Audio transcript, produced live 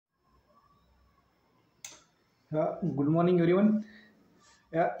Good morning, everyone.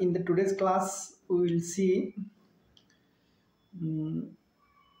 In the today's class, we will see. mm,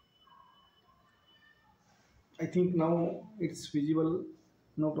 I think now it's visible,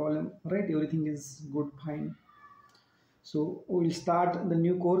 no problem, right? Everything is good, fine. So we will start the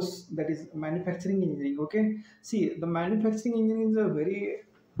new course, that is manufacturing engineering. Okay. See, the manufacturing engineering is a very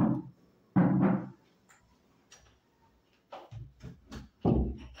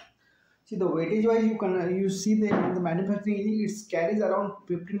See the weightage wise you see the manufacturing it carries around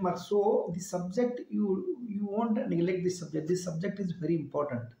 15 marks. So the subject you won't neglect this subject. This subject is very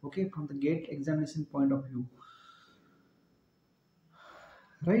important. Okay, from the gate examination point of view,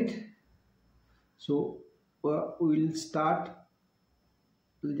 right? So we will start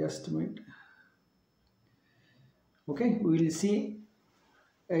just a minute. Okay, we will see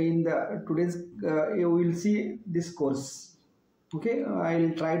in the today's we will see this course. Okay,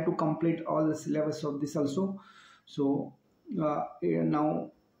 I'll try to complete all the syllabus of this also. So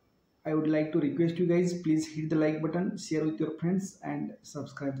now I would like to request you guys, please hit the like button, share with your friends and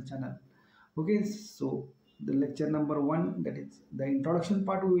subscribe the channel. Okay, so the lecture number 1, that is the introduction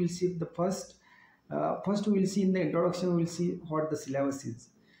part, we will see the first we will see in the introduction, we will see what the syllabus is.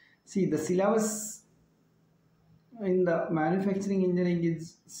 See the syllabus in the manufacturing engineering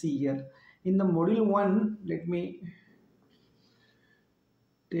is, see here in the module 1, let me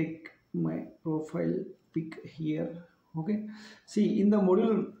take my profile pic here. Okay, see in the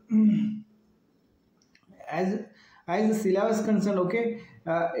module as the syllabus concerned, okay,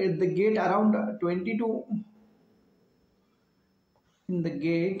 at the gate around 22 in the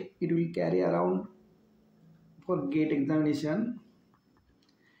gate it will carry around, for gate examination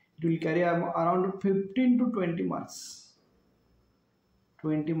it will carry around 15 to 20 marks,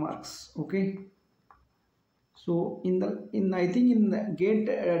 20 marks. Okay, so in I think in the gate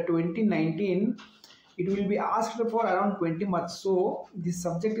 2019 it will be asked for around 20 marks. So this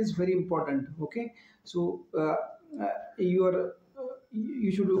subject is very important. Okay, so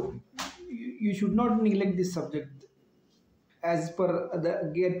you should not neglect this subject as per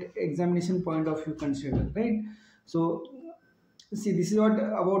the gate examination point of view considered, right? So see, this is what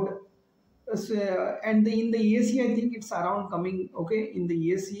about and in the ESE I think it's around coming. Okay, in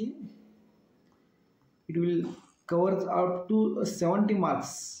the ESE it will cover up to 70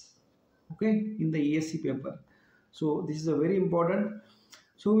 marks. Okay, in the ESE paper. So this is a very important.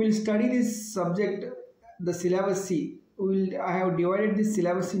 So we will study this subject, the syllabus. C I have divided this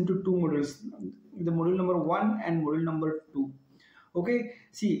syllabus into two modules, the module number 1 and module number 2. Okay,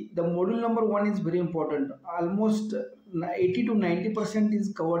 see the module number 1 is very important, almost 80 to 90%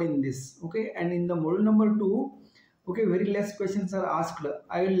 is covered in this. Okay, and in the module number 2, okay, very less questions are asked.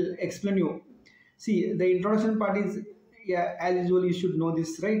 I will explain you. See the introduction part is, yeah, as usual you should know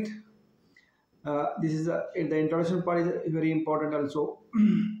this, right? This is the introduction part is very important also.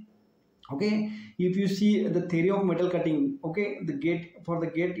 Okay, if you see the theory of metal cutting, okay, the gate, for the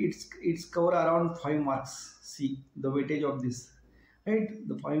gate it's cover around 5 marks. See the weightage of this, right?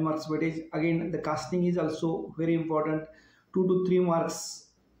 The 5 marks weightage. Again the casting is also very important, 2 to 3 marks,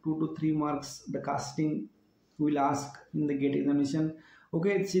 2 to 3 marks the casting will ask in the gate examination.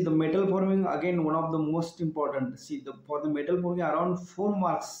 Okay, see the metal forming, again one of the most important. See for the metal forming around 4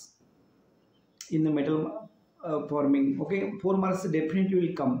 marks in the metal forming. Okay, 4 marks definitely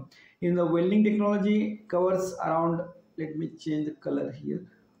will come. In the welding technology covers around, let me change the color here.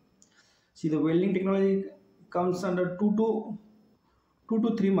 See the welding technology comes under 2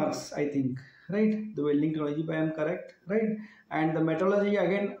 to 3 marks I think, right? The welding technology, if I am correct, right? And the metallurgy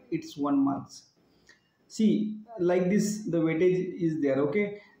again it's 1 marks. See like this the weightage is there.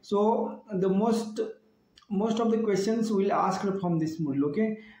 Okay, so the most of the questions will ask from this module.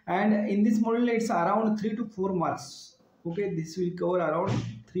 Okay, and in this module it's around 3 to 4 marks. Okay, this will cover around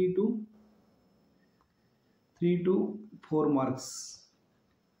 3 to 4 marks,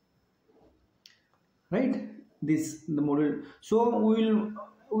 right? This the module. So we will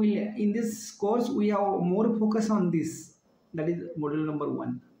in this course we have more focus on this, that is module number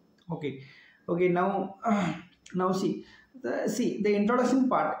 1. Okay, okay, now now see the introduction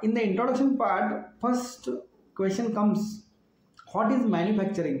part. In the introduction part, first question comes, what is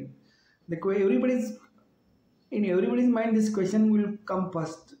manufacturing? Everybody's in everybody's mind this question will come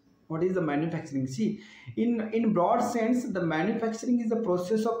first. What is the manufacturing? See, in broad sense, the manufacturing is the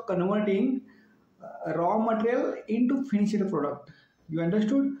process of converting raw material into finished product. You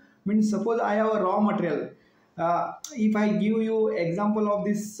understood? Means suppose I have a raw material. If I give you example of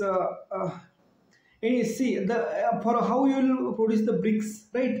this see the for how you will produce the bricks,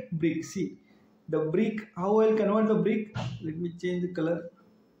 right? Brick, see the brick, how I will convert the brick. Let me change the color.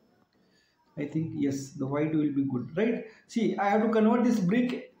 I think yes, the white will be good, right? See, I have to convert this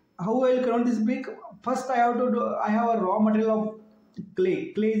brick. How I will convert this brick? First, I have to do. I have a raw material of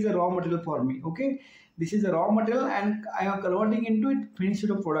clay. Clay is a raw material for me. Okay, this is a raw material, and I am converting into it finished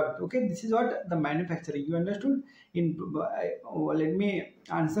product. Okay, this is what the manufacturing. You understood? Let me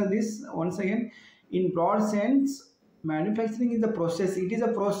answer this once again. In broad sense, manufacturing is the process. It is a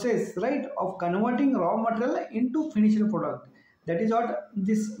process, right, of converting raw material into finished product. That is what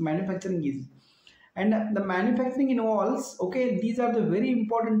this manufacturing is. And the manufacturing involves, okay, these are the very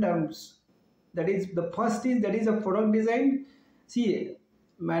important terms. That is, the first is, that is a product design. See,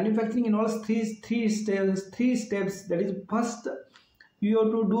 manufacturing involves three steps. That is, first you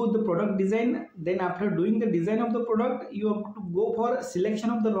have to do the product design. Then after doing the design of the product, you have to go for selection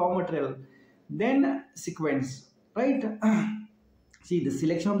of the raw material, then sequence, right? See, the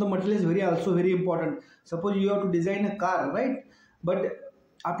selection of the material is very important. Suppose you have to design a car, right? But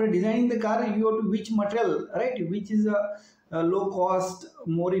after designing the car, you have to which material, right, which is a low cost,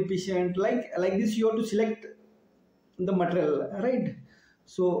 more efficient, like this you have to select the material, right?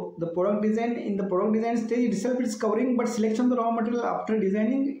 So the product design, in the product design stage itself is covering, but selection of the raw material after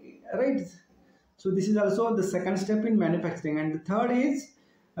designing, right? So this is also the second step in manufacturing. And the third is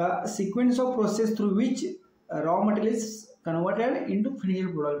sequence of process through which raw material is converted into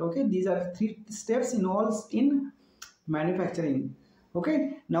finished product. Okay, these are three steps involved in manufacturing.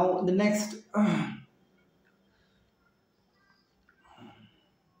 Okay, now the next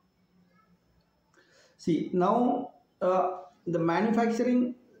see, now the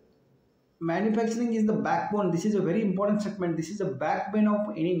manufacturing is the backbone. This is a very important statement. This is the backbone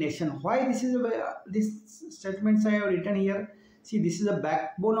of any nation. Why this is this statements I have written here? See, this is the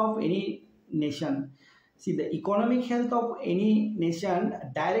backbone of any nation. See, the economic health of any nation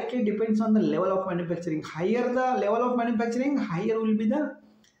directly depends on the level of manufacturing. Higher the level of manufacturing, higher will be the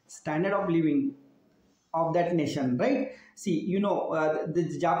standard of living of that nation, right? See, you know,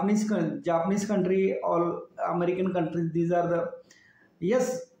 the Japanese country or American countries, these are the,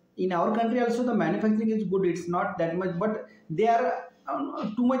 yes, in our country also the manufacturing is good. It's not that much, but they are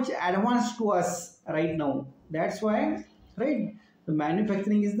too much advanced to us right now. That's why, right, the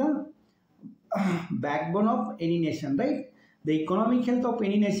manufacturing is the backbone of any nation, right? The economic health of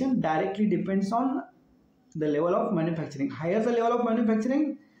any nation directly depends on the level of manufacturing. Higher the level of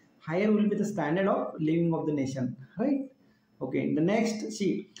manufacturing, higher will be the standard of living of the nation, right? Okay, the next,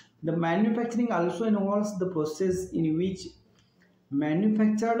 see, the manufacturing also involves the process in which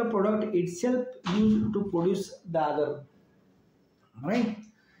manufactured product itself used to produce the other, right?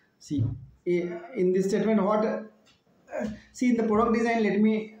 See, in this statement, what see, in the product design, let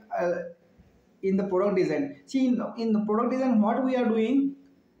me in the product design, see, in the product design, what we are doing,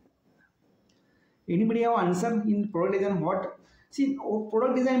 anybody have answer in product design? What, see,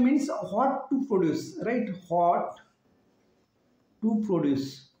 product design means what to produce, right? What to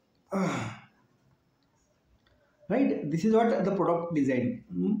produce, right? This is what the product design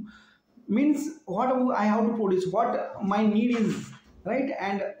means. What I have to produce, what my need is, right?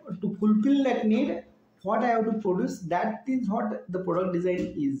 And to fulfill that need, what I have to produce, that is what the product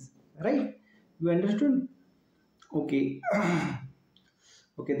design is, right? You understood? Okay.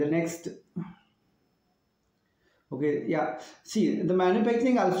 Okay, the next. Okay, yeah, see, the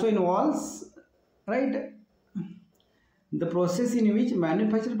manufacturing also involves, right, the process in which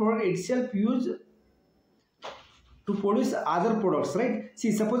manufactured product itself used to produce other products, right?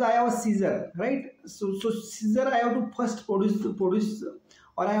 See, suppose I have a scissor, right? So scissor I have to first produce,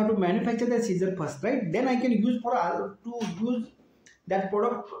 or I have to manufacture the scissor first, right? Then I can use to use that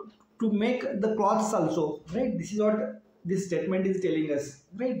product to make the cloths also, right? This is what this statement is telling us,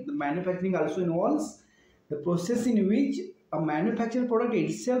 right? The manufacturing also involves the process in which a manufactured product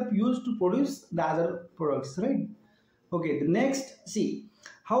itself used to produce the other products, right? Okay, the next, see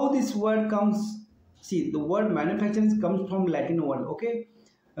how this word comes. See, the word manufacturing comes from Latin word, okay?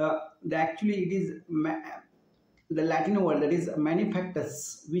 Actually it is the Latin word, that is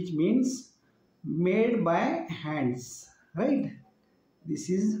manufactus, which means made by hands, right? This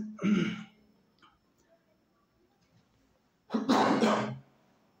is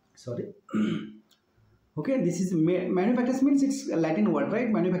sorry. Okay, this is manufactus means it's a Latin word, right?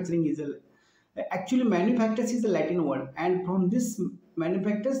 Manufacturing is actually manufactus is a Latin word, and from this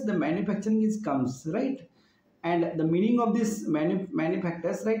manufactus the manufacturing is comes, right? And the meaning of this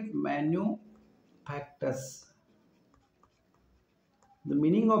manufactus, right? Manufactus, the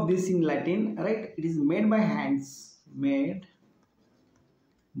meaning of this in Latin, right? It is made by hands, made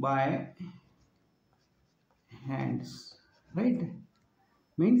by hands, right?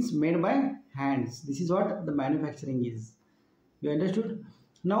 Means made by hands. This is what the manufacturing is. You understood?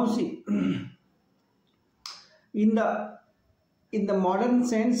 Now see, in the modern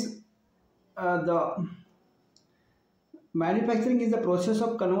sense, the manufacturing is the process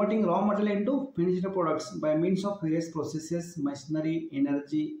of converting raw material into finished products by means of various processes, machinery,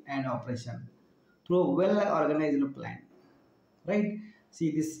 energy, and operation through a well-organized plan. Right?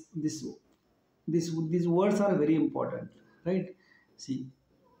 See, these words are very important. Right? See,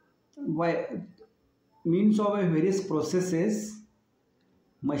 by means of various processes,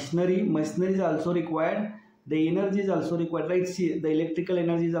 machinery is also required, the energy is also required, right? See, the electrical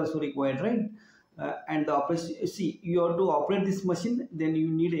energy is also required, right? And the operation, see, you have to operate this machine, then you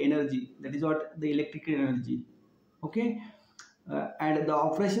need energy, that is what the electrical energy. Okay. And the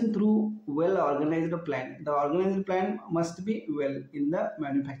operation through well organized plan, the organized plan must be well in the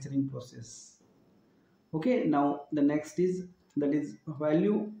manufacturing process. Okay, now the next is, that is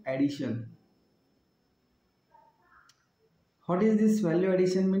value addition. What is this value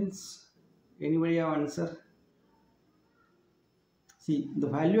addition means? Anybody have answer? See, the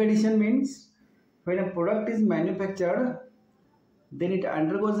value addition means when a product is manufactured, then it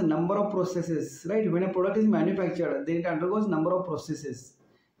undergoes a number of processes, right? When a product is manufactured, then it undergoes number of processes.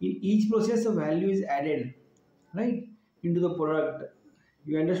 In each process, a value is added, right, into the product.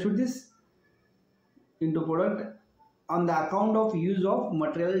 You understood this? Into product on the account of use of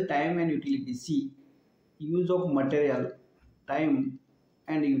material, time, and utility. See, use of material, time,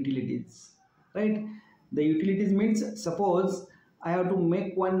 and utilities, right? The utilities means, suppose I have to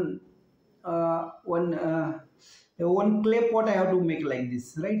make one clay pot, I have to make like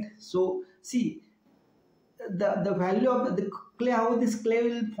this, right? So see, the value of the clay, how this clay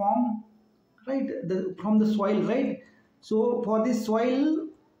will form, right? From the soil, right? So for this soil,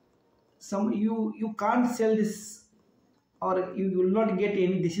 some you can't sell this, or you will not get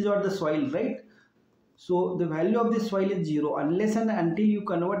any. This is what the soil, right? So the value of this soil is zero unless and until you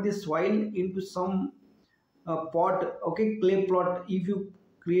convert this soil into some pot, okay, clay plot. If you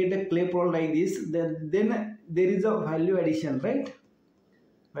create a clay pot like this, then there is a value addition, right?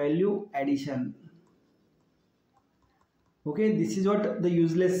 Value addition. Okay, this is what the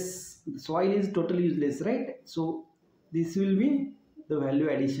useless, the soil is totally useless, right? So this will be the value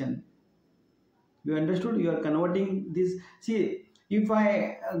addition. You understood? You are converting this. See, if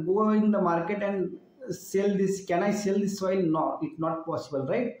I go in the market and sell this, can I sell this soil? No, it's not possible,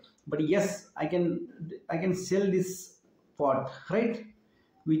 right? But yes, I can sell this pot, right,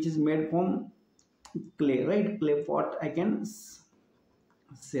 which is made from clay, right? Clay pot I can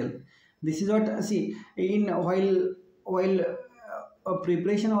sell. This is what, see, in while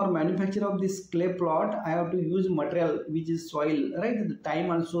preparation or manufacture of this clay plot, I have to use material which is soil, right? The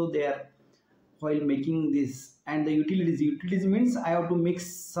time also there while making this, and the utilities means I have to mix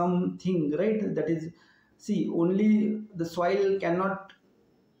something, right? That is, see, only the soil cannot,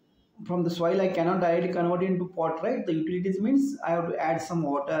 from the soil I cannot directly convert into pot, right? The utilities means I have to add some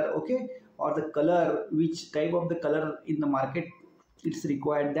water, okay, or the color, which type of the color in the market it's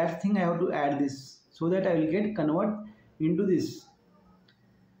required, that thing I have to add this, so that I will get convert into this.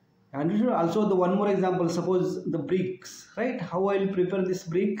 And also the one more example, suppose the bricks, right? How I will prepare this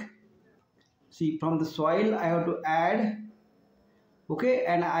brick? See, from the soil I have to add, okay,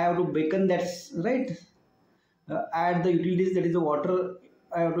 and I have to beacon that, right? Add the utilities, that is the water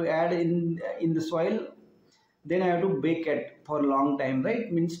I have to add in the soil. Then I have to bake it for a long time,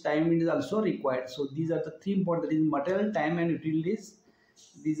 right? Means time is also required. So these are the three important, that is material, time, and utilities.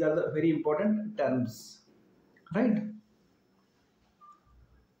 These are the very important terms, right?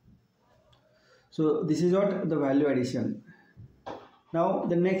 So this is what the value addition. Now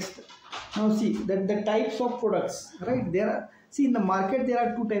the next, now see that the types of products, right? There are, see, in the market there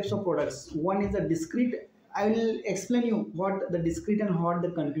are two types of products. One is the discrete. I will explain you what the discrete and what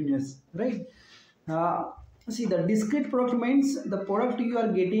the continuous, right? See, the discrete product means the product you are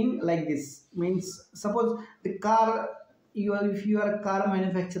getting like this, means suppose the car, if you are a car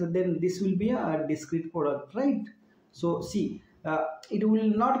manufacturer, then this will be a discrete product, right? So see, it will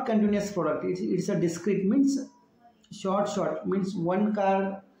not continuous product, it's a discrete, means short means one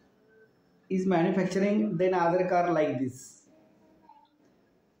car is manufacturing, then other car like this.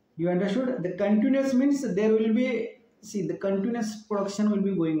 You understood? The continuous means there will be, see, the continuous production will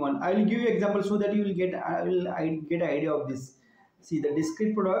be going on. I will give you example so that you will get, I get idea of this. See, the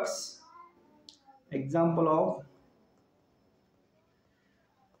discrete products, example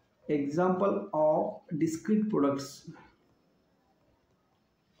of discrete products,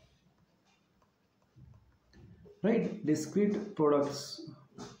 right? Discrete products.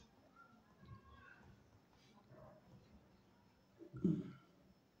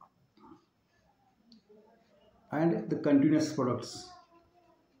 And the continuous products.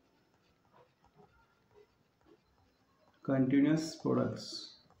 Continuous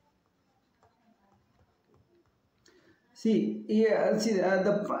products. See, yeah, see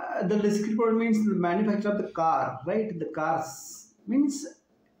the discrete product means the manufacture of the car, right? The cars means,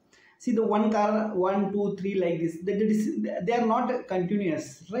 see the one car, one, two, three, like this. They are not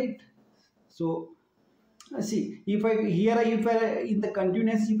continuous, right? So see, if I in the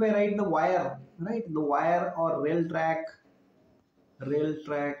continuous, if I write the wire, right? The wire or rail track,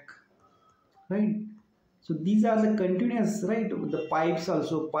 right? So these are the continuous, right? The pipes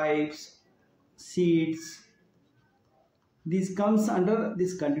also, pipes, seats, these comes under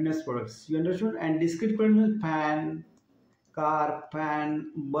this continuous products. You understood? And discrete products, fan, car,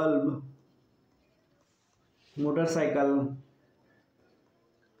 fan, bulb, motorcycle,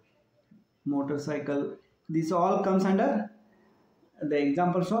 motorcycle. This all comes under the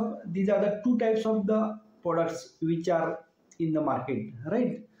examples of, these are the two types of the products which are in the market,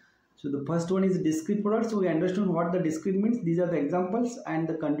 right? So the first one is discrete products. So we understood what the discrete means. These are the examples, and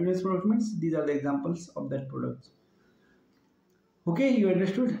the continuous product means these are the examples of that products. Okay, you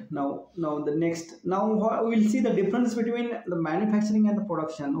understood. Now the next, now we'll see the difference between the manufacturing and the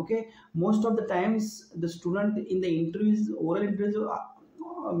production. Okay, most of the times the student in the interviews, oral interviews,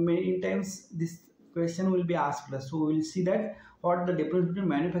 many times this question will be asked us. So we'll see that what the difference between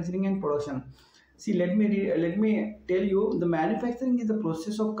manufacturing and production. See, let me tell you, the manufacturing is the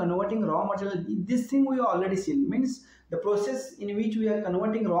process of converting raw material. This thing we already seen, means the process in which we are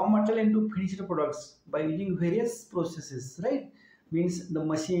converting raw material into finished products by using various processes, right? Means the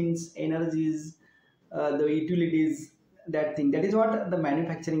machines, energies, the utilities, that thing. That is what the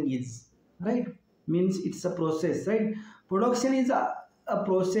manufacturing is, right? Means it's a process, right? Production is a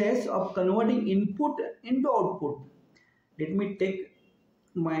process of converting input into output. Let me take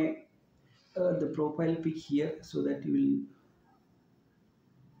my the profile pic here so that you will,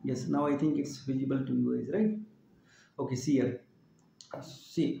 yes, now I think it's visible to you guys, right? Okay, see here,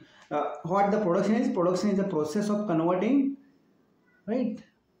 see what the production is. Production is a process of converting, right?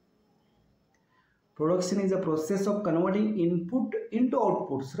 Production is a process of converting input into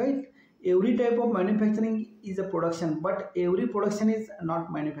outputs, right? Every type of manufacturing is a production, but every production is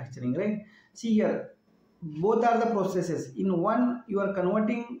not manufacturing, right? See here, both are the processes. In one, you are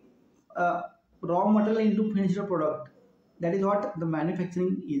converting raw material into finished product. That is what the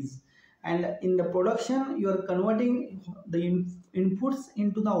manufacturing is. And in the production, you are converting the inputs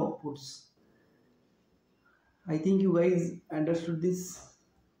into the outputs. I think you guys understood this.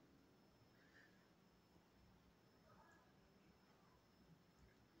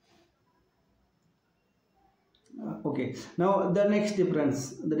 Okay, now the next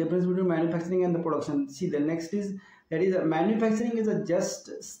difference, the difference between manufacturing and the production. See, the next is, that is manufacturing is a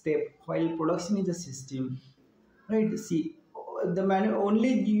just step while production is a system, right? See, the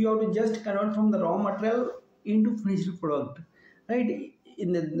only you have to just convert from the raw material into finished product, right?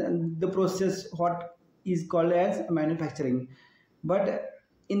 In the process what is called as manufacturing. But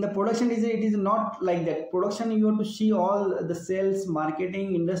in the production, it is not like that. Production, you have to see all the sales,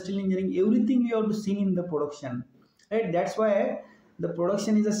 marketing, industrial engineering, everything you have to see in the production, right? That's why the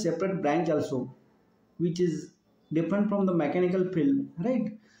production is a separate branch also, which is different from the mechanical field,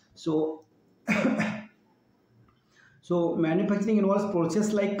 right? So so manufacturing involves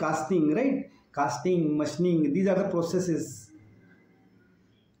process like casting, right? Casting, machining, these are the processes,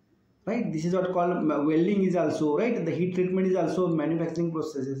 right? This is what called welding is also, right? The heat treatment is also manufacturing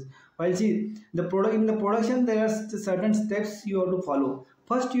processes. While see the product, in the production there are certain steps you have to follow.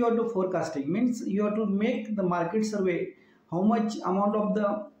 First, you have to forecasting, means you have to make the market survey, how much amount of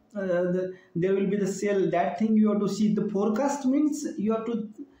there will be the sale, that thing you have to see. The forecast means you have to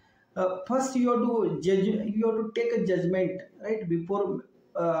first you have to judge, you have to take a judgment, right? Before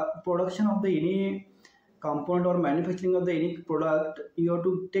production of the any component or manufacturing of the any product, you have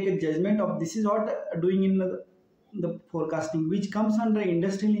to take a judgment of, this is what doing in the forecasting, which comes under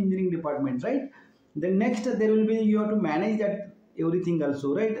industrial engineering department, right? Then next there will be, you have to manage that everything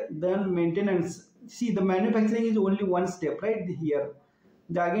also, right? Then maintenance. See, the manufacturing is only one step, right? Here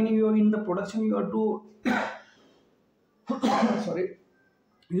again you are in the production, you have to sorry,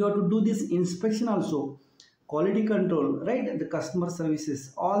 you have to do this inspection also, quality control, right? The customer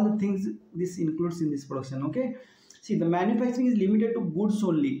services, all the things this includes in this production. Okay, see, the manufacturing is limited to goods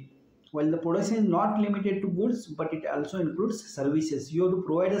only, while the production is not limited to goods, but it also includes services. You have to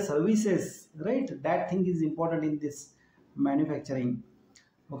provide the services, right? That thing is important in this manufacturing.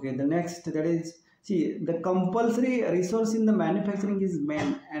 Okay, the next, that is, see, the compulsory resource in the manufacturing is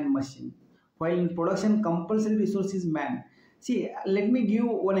man and machine, while in production compulsory resource is man. See, let me give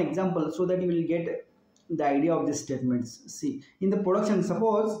one example so that you will get the idea of these statements. See, in the production,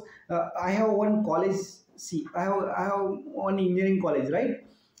 suppose I have one college. See, I have one engineering college, right?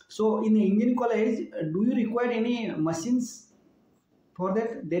 So in the engineering college, do you require any machines for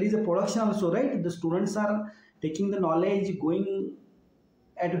that? There is a production also, right? The students are taking the knowledge, going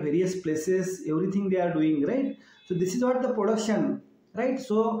at various places, everything they are doing, right? So this is what the production, right?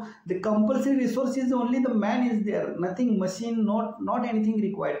 So the compulsory resource is only the man is there, nothing machine, not anything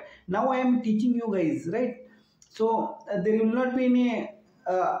required. Now I am teaching you guys, right? So there will not be any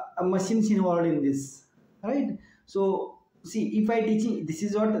machines involved in this, right? So see, if I teaching, this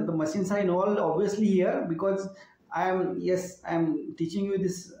is what the machines are involved obviously here, because I am, yes, I am teaching you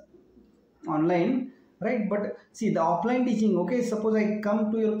this online, right? But see, the offline teaching, okay, suppose I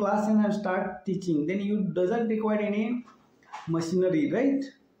come to your class and I start teaching, then you doesn't require any machinery, right?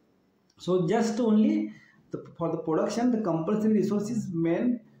 So just only for the production, the compulsory resource is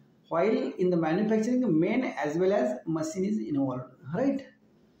man, while in the manufacturing, the man as well as machine is involved, right?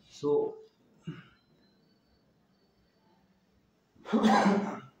 So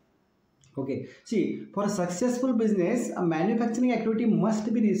okay, see, for a successful business, a manufacturing activity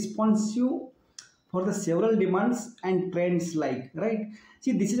must be responsive for the several demands and trends, like, right?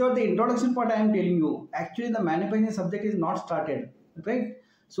 See, this is what the introduction part I am telling you. Actually, the manufacturing subject is not started, right?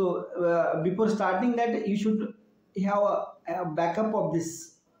 So before starting that, you should have a backup of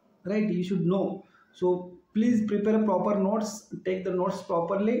this, right? You should know. So please prepare proper notes, take the notes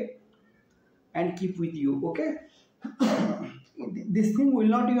properly, and keep with you, okay? This thing will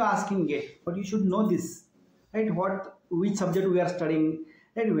not you asking it, but you should know this, right? What, which subject we are studying,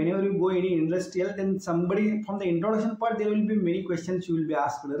 right? Whenever you go any industrial, then somebody from the introduction part, there will be many questions you will be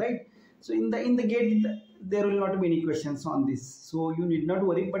asked, right? So in the gate, there will not be any questions on this, so you need not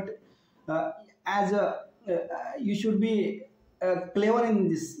worry. But as a you should be clever in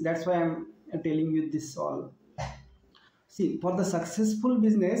this, that's why I'm telling you this all. See, for the successful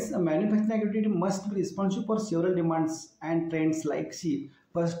business, a manufacturing activity must be responsive for several demands and trends, like, see,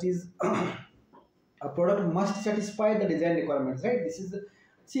 first is a product must satisfy the design requirements, right? This is the,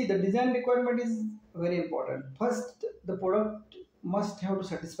 see, the design requirement is very important. First, the product must have to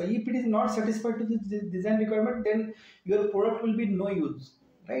satisfy. If it is not satisfied to the design requirement, then your product will be no use,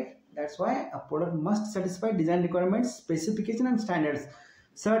 right? That's why a product must satisfy design requirements, specification and standards.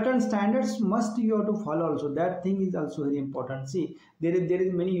 Certain standards must you have to follow also, that thing is also very important. See, there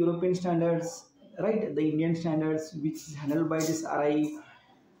is many European standards, right? The Indian standards, which is handled by this RI,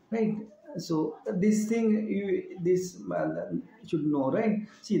 right? So this thing you this should know, right?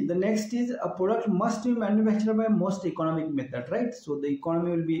 See, the next is a product must be manufactured by most economic method, right? So the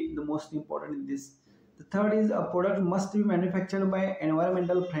economy will be the most important in this. The third is a product must be manufactured by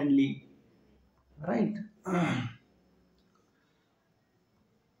environmental friendly, right?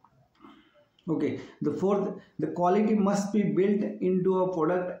 Okay, the fourth, the quality must be built into a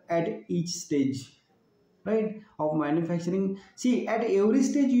product at each stage, right, of manufacturing. See, at every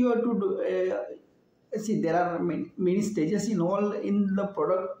stage you have to do, see, there are many stages in all in the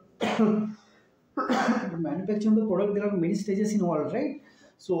product. Manufacturing the product, there are many stages involved, right?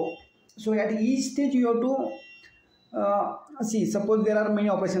 So at each stage you have to see, suppose there are many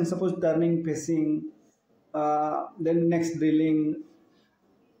operations, suppose turning, pressing, then next drilling,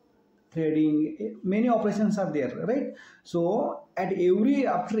 threading, many operations are there, right? So at every,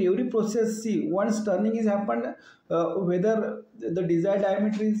 after every process, see, once turning is happened, whether the desired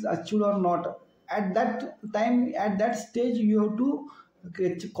diameter is achieved or not, at that time, at that stage, you have to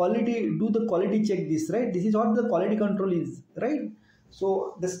quality, do the quality check, this, right? This is what the quality control is, right?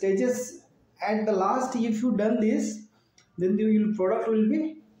 So the stages at the last, if you done this, then the product will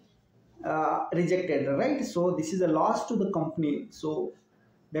be rejected, right? So this is a loss to the company. So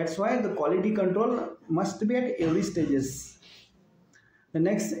that's why the quality control must be at every stages. The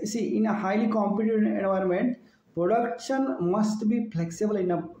next, see, in a highly competitive environment, production must be flexible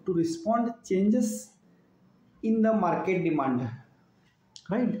enough to respond changes in the market demand,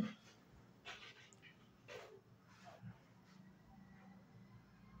 right?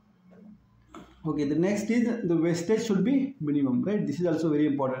 Okay, the next is the wastage should be minimum, right? This is also very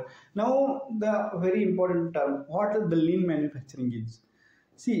important. Now, the very important term, what the lean manufacturing is.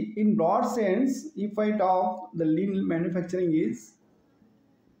 See, in broad sense, if I talk, the lean manufacturing is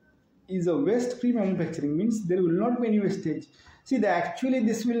a waste-free manufacturing, means there will not be any wastage. See, the actually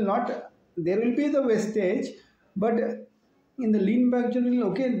this will not, there will be the wastage, but in the lean manufacturing,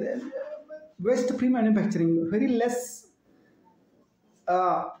 okay, waste-free manufacturing,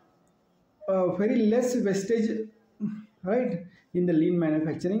 uh, very less wastage, right? In the lean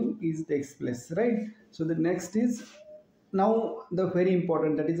manufacturing is takes place, right? So the next is now the very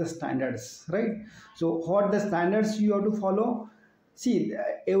important, that is the standards, right? So what the standards you have to follow? See,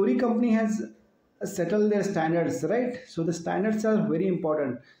 every company has settled their standards, right? So the standards are very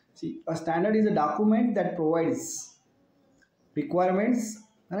important. See, a standard is a document that provides requirements,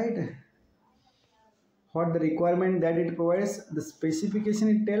 right? What the requirement that it provides, the specification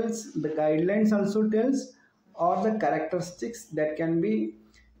it tells, the guidelines also tells, or the characteristics that can be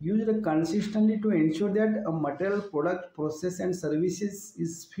used consistently to ensure that a material, product, process and services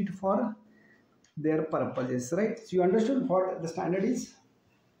is fit for their purposes, right? So you understood what the standard is.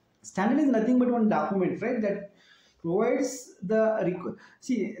 Standard is nothing but one document, right, that provides the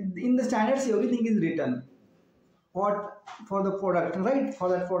see, in the standards everything is written. What for the product, right? For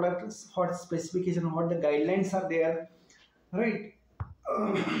that product, what specification, what the guidelines are there, right?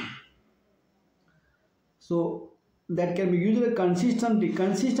 So that can be used consistently.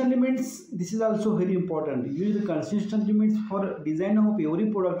 Consistently means, this is also very important, used consistently means for design of every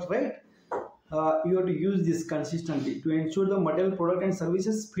product, right? You have to use this consistently to ensure the material, product and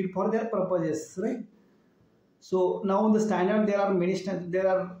services fit for their purposes, right? So now the standard, there are many there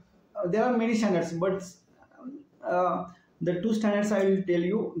are many standards, but the two standards I will tell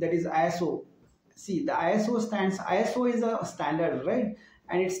you, that is ISO. See, the ISO is a standard, right?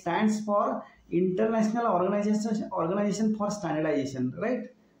 And it stands for International Organization for Standardization, right?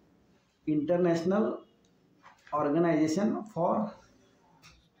 International Organization for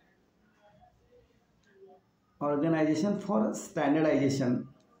Standardization.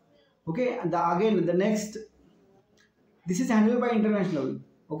 Okay, and again the next, this is handled by international.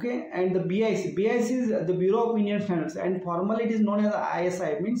 Okay, and the BIC is the Bureau of Indian Standards, and formally it is known as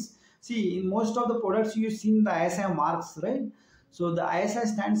ISI. Means, see, in most of the products you seen the ISI marks, right? So the ISI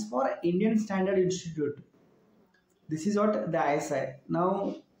stands for Indian Standard Institute. This is what the ISI.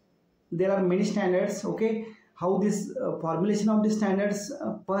 Now there are many standards. Okay, how this formulation of the standards,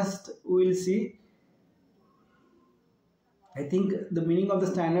 first we will see. I think the meaning of the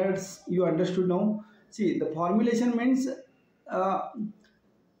standards you understood now. See, the formulation means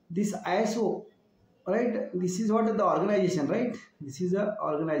this ISO, right? This is what the organization, right? This is the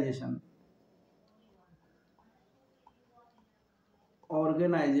organization.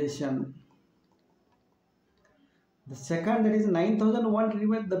 The second, that is 9001,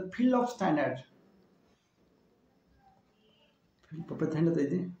 remember the field of standard.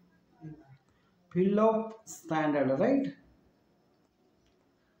 Field of standard, right?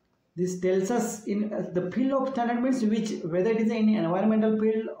 This tells us in the field of standard means which, whether it is an environmental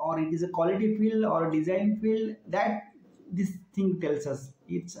field or it is a quality field or a design field, that this thing tells us.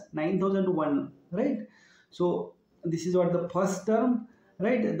 It's 9001, right? So this is what the first term,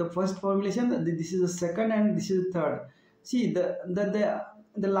 right? The first formulation. This is the second, and this is the third. See, the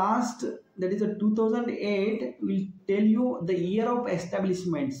last, that is a 2008, will tell you the year of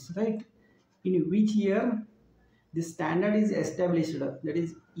establishments, right? In which year the standard is established, that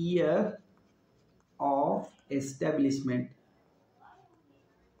is year of establishment,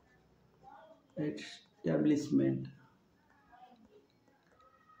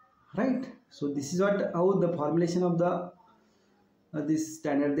 right? So this is what, how the formulation of the this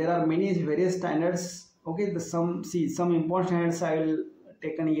standard. There are many various standards. Okay, the some important standards I will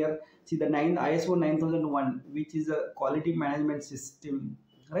taken here. See, the ISO 9001, which is a quality management system,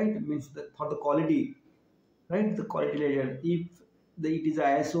 right? Means that for the quality, right? The quality layer. If it is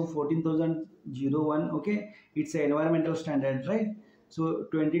ISO 14001, okay, it's an environmental standard, right? So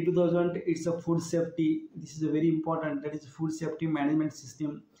 22000, it's a food safety. This is a very important, that is food safety management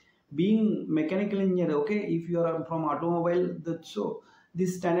system. Being mechanical engineer, okay, if you are from automobile, so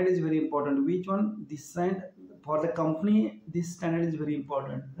this standard is very important. Which one? This standard for the company, this standard is very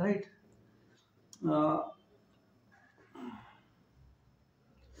important, right?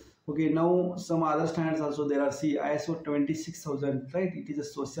 Okay, now some other standards also there are. See, ISO 26000, right? It is a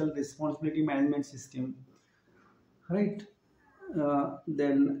social responsibility management system, right?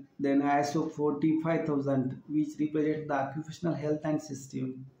 Then ISO 45000, which represents the occupational health and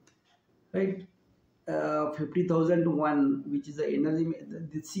system, right? 50001, which is the energy.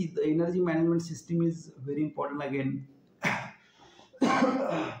 See, the energy management system is very important again.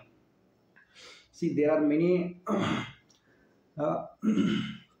 See, there are many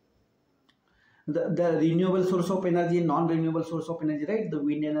the renewable source of energy, non-renewable source of energy, right? The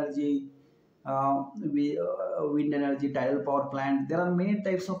wind energy, wind energy, tidal power plant. There are many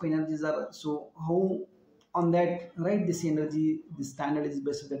types of energies. So how on that, right? This energy, this standard is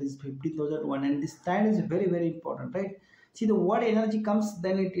based, that is 50001, and this standard is very, very important, right? See, the word energy comes,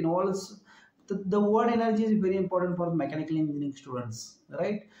 then it involves the word energy is very important for mechanical engineering students,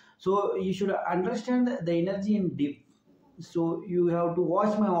 right? So you should understand the energy in deep. So you have to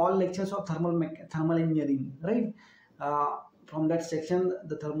watch my all lectures of thermal engineering, right? From that section,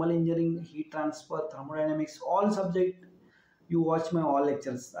 the thermal engineering, heat transfer, thermodynamics, all subject, you watch my all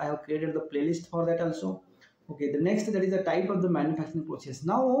lectures. I have created the playlist for that also. Okay, the next, that is the type of the manufacturing process.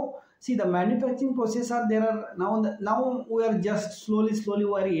 Now see, the manufacturing process are there are now now we are just slowly we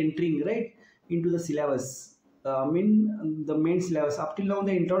are entering, right, into the syllabus. Mean the main syllabus. Up till now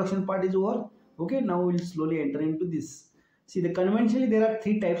the introduction part is over. Okay, now we'll slowly enter into this. See, the conventionally there are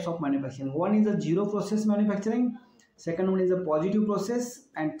three types of manufacturing. One is a zero process manufacturing, second one is a positive process,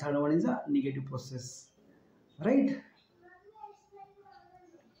 and third one is a negative process, right?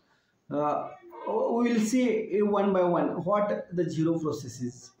 uh, we will see one by one what the zero process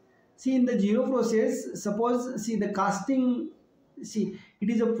is. See, in the zero process, suppose, see, the casting, see, it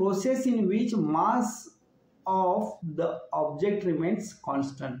is a process in which mass of the object remains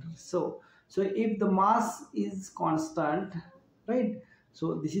constant. So if the mass is constant, right,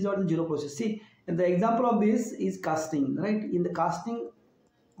 so this is what the zero process. See, the example of this is casting, right? In the casting,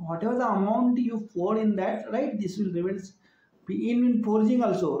 whatever the amount you pour in that, right, this will remain. In forging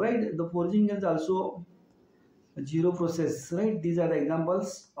also, right, the forging is also a zero process, right? These are the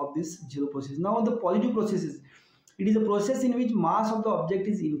examples of this zero process. Now the positive process is, it is a process in which mass of the object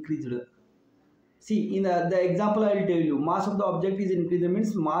is increased. See, in the example I will tell you, mass of the object is increased,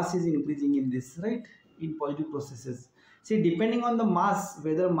 means mass is increasing in this, right, in positive processes. See, depending on the mass,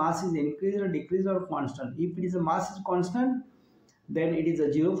 whether mass is increased or decreased or constant. If it is a mass is constant, then it is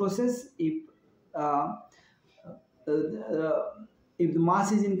a zero process. Uh, uh, if the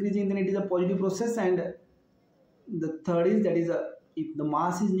mass is increasing, then it is a positive process. And the third is, that is a, if the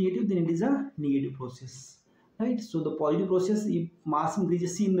mass is negative, then it is a negative process, right? So the positive process, if mass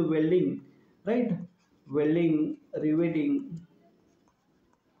increases, see in the welding, right, welding, riveting,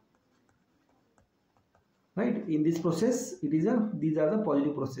 right, in this process it is a, these are the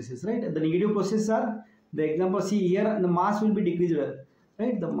positive processes, right? The negative processes are the example. See here, the mass will be decreased,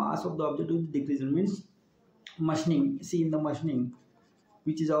 right? The mass of the object will be decreased, means machining. See, in the machining,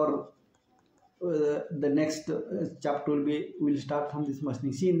 which is our the next chapter will start from this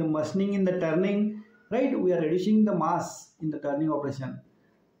machining. See, in the machining, in the turning, right, we are reducing the mass in the turning operation,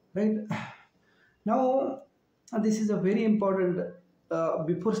 right? Now this is a very important,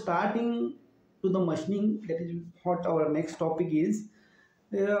 before starting to the machining, that is what our next topic is.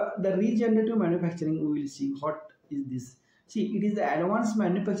 The regenerative manufacturing, we will see what is this. See, it is the advanced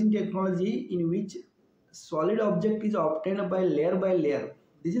manufacturing technology in which solid object is obtained by layer.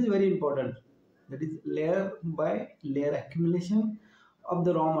 This is very important. That is layer by layer accumulation of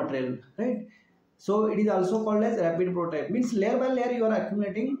the raw material, right? So it is also called as rapid prototype. Means layer by layer you are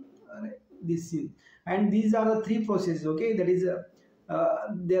accumulating this thing. And these are the three processes. Okay, that is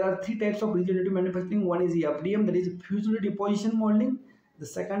there are three types of regenerative manufacturing. One is FDM, that is fusion deposition molding. The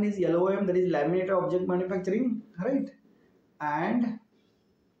second is LOM, that is laminated object manufacturing, right? And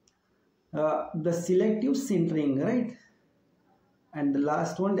the selective sintering, right? And the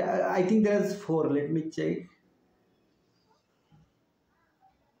last one, I think there's four. Let me check.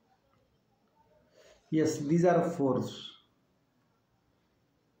 Yes, these are four.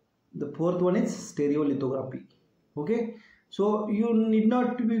 The fourth one is stereolithography. Okay, so you need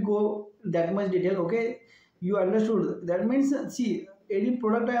not to be go that much detail. Okay, you understood. That means, see, any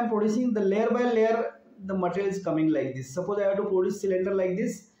product I am producing, the layer by layer, the material is coming like this. Suppose I have to produce cylinder like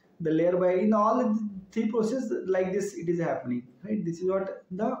this, the layer by, in all the three processes like this, it is happening, right? This is what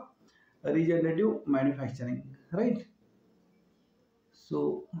the regenerative manufacturing, right?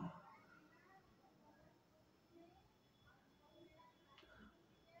 So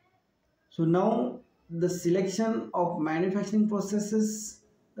now the selection of manufacturing processes,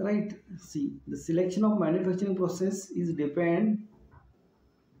 right? See, the selection of manufacturing process is depend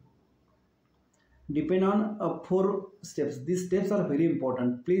on four steps. These steps are very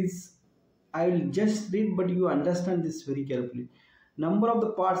important. Please, I will just read, but you understand this very carefully. Number of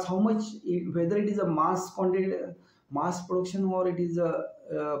the parts, how much, whether it is a mass quantity, mass production, or it is a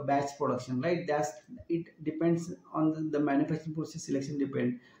batch production, right? That's, it depends on the manufacturing process selection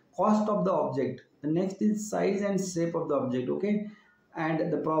depend. Cost of the object. The next is size and shape of the object. Okay,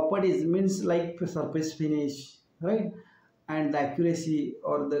 and the properties, means like surface finish, right? And the accuracy,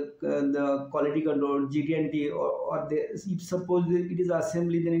 or the quality control, GT&T, or the, if suppose it is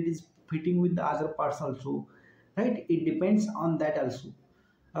assembly, then it is fitting with the other parts also, right? It depends on that also.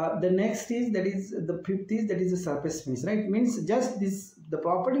 The next is, that is the fifth is, that is the surface finish, right? Means just this, the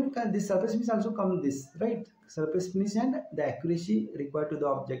property, this surface finish also come this, right? Surface finish and the accuracy required to the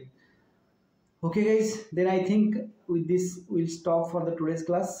object. Okay guys, then I think with this we'll stop for the today's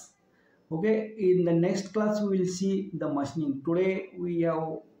class. Okay, in the next class we will see the machining. Today we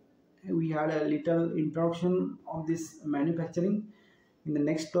had a little introduction of this manufacturing. In the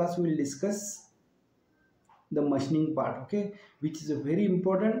next class we will discuss the machining part, okay, which is very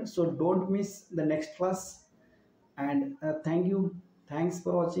important, so don't miss the next class. And thank you, thanks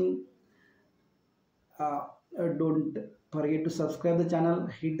for watching. Don't forget to subscribe the channel,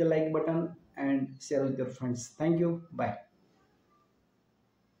 hit the like button and share with your friends. Thank you, bye.